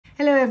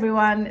Hello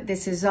everyone,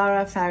 this is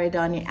Zara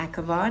Fereydoun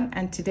Akavan,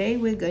 and today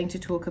we're going to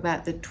talk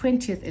about the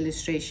 20th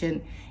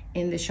illustration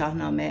in the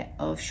Shahnameh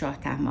of Shah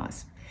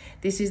Tahmasb.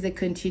 This is the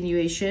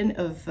continuation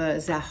of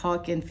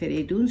Zahhāk and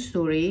Fereydoun's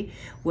story,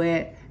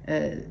 where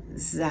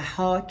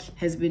Zahhāk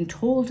has been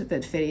told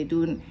that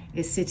Fereydoun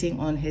is sitting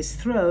on his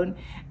throne,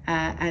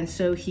 and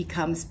so he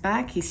comes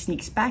back, he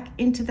sneaks back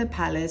into the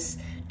palace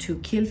to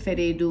kill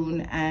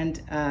Fereydoun and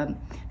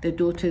the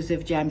daughters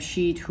of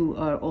Jamshid, who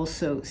are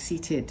also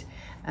seated.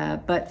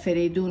 But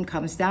Fereydoun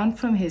comes down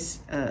from his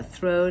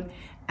throne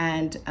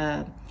and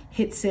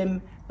hits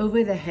him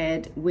over the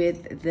head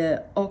with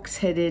the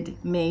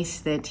ox-headed mace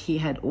that he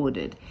had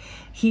ordered.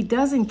 He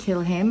doesn't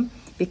kill him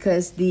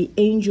because the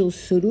angel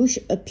Surush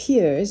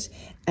appears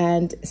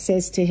and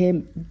says to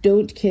him,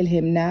 "Don't kill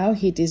him now.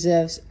 He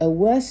deserves a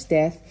worse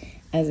death,"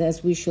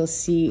 as we shall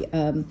see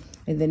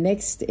in the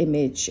next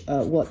image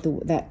what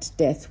that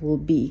death will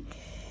be.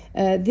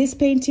 This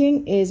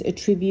painting is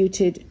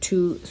attributed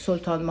to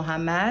Sultan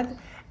Muhammad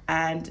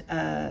and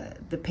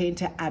the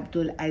painter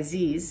Abdul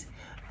Aziz,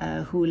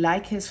 who,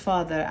 like his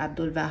father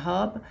Abdul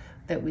Wahhab,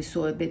 that we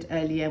saw a bit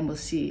earlier and we'll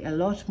see a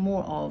lot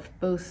more of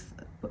both,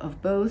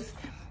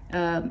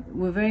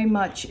 were very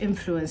much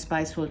influenced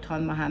by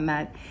Sultan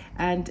Muhammad.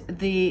 And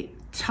the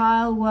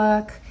tile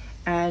work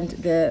and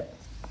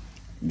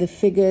the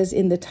figures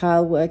in the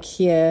tile work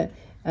here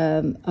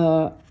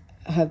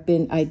have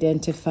been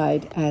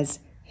identified as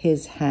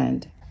his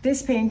hand.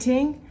 This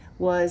painting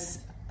was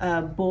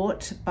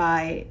bought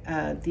by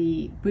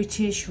the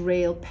British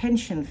Rail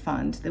Pension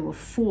Fund. There were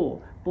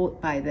 4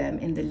 bought by them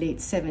in the late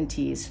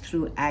 70s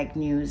through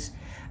Agnew's,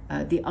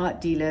 the art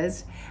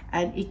dealers,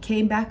 and it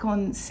came back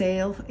on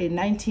sale in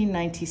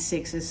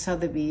 1996 at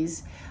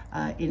Sotheby's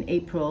in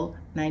April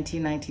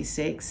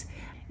 1996.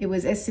 It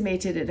was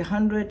estimated at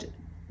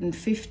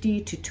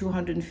 150 to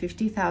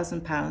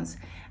 250,000 pounds,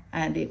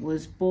 and it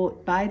was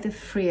bought by the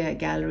Freer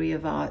Gallery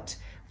of Art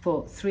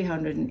for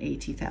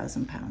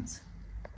 380,000 pounds.